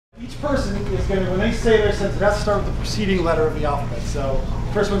Each person is going to, when they say their sentence, it has to start with the preceding letter of the alphabet. So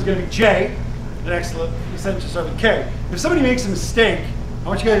the first one's going to be J, the next sentence should start with K. If somebody makes a mistake, I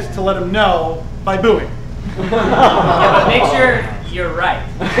want you guys to let them know by booing. Yeah, but make sure you're right.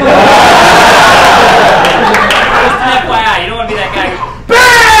 Just an FYI, you don't want to be that guy. BAD!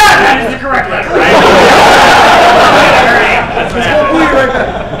 That is the correct letter, right?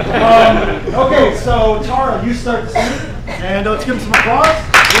 Okay, so Tara, you start the scene, and let's give him some applause.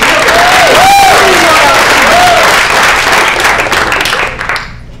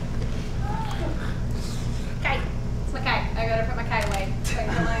 Kite. It's my kite. I gotta put my kite away.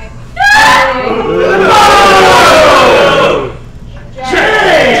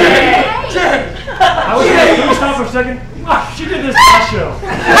 Can you stop for a second? Ah, she did this last show.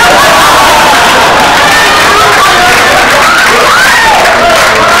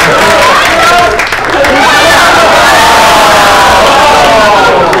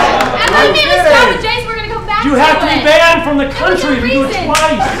 You have to be banned from the country if you do it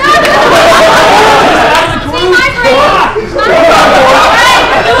twice.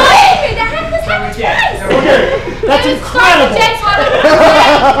 Okay, that's incredible.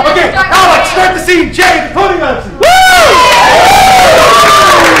 Okay, Alex, start the scene. Jay, the podium absent.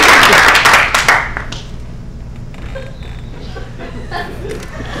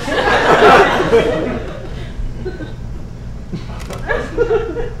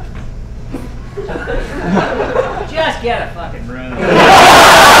 Just get a fucking room.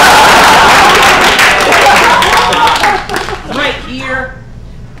 Right here.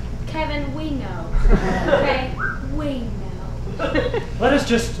 Kevin, we know. Okay? We know. Let us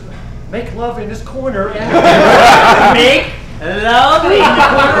just make love in this corner and Make love in the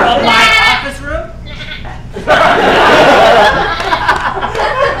corner of my office room?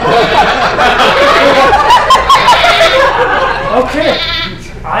 Okay,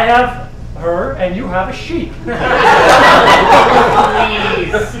 I have her and you have a sheep. Please.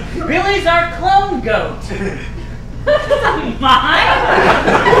 Billy's our clone goat. Mine?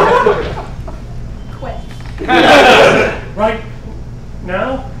 Quit. Right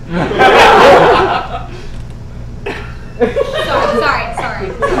now? Sorry.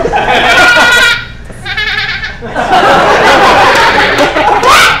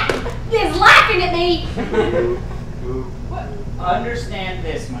 He's laughing at me. Understand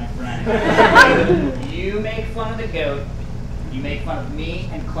this, my friend. You make fun of the goat, you make fun of me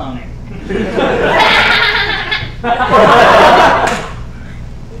and cloning.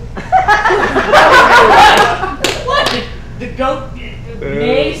 What? The goat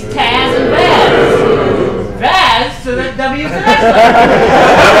neighs Taz and Vaz. Vaz, so that W is the next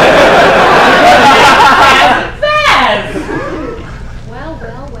Well.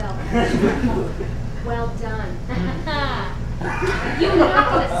 Well done. You're not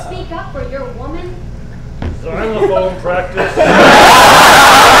going to speak up for your woman? Xylophone practice.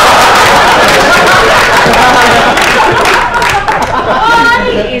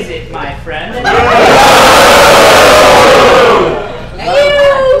 Why is it, my friend?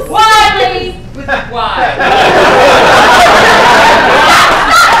 Why?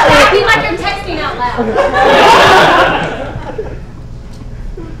 I feel like you're texting out loud.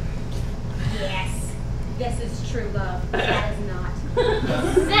 Yes, this is true love. That is not.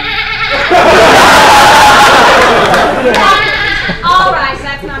 All right,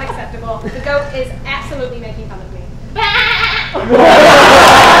 that's not acceptable. The goat is absolutely making fun of me.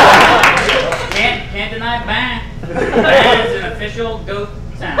 Can't deny bang. Bang is an official goat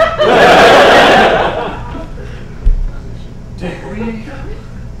sound. Did we go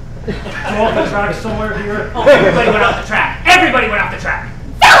off the track somewhere here? Oh, everybody went off the track. Everybody went off the track.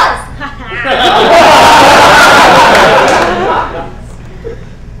 Fellas!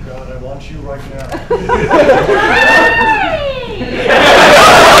 God, I want you right now. Hey!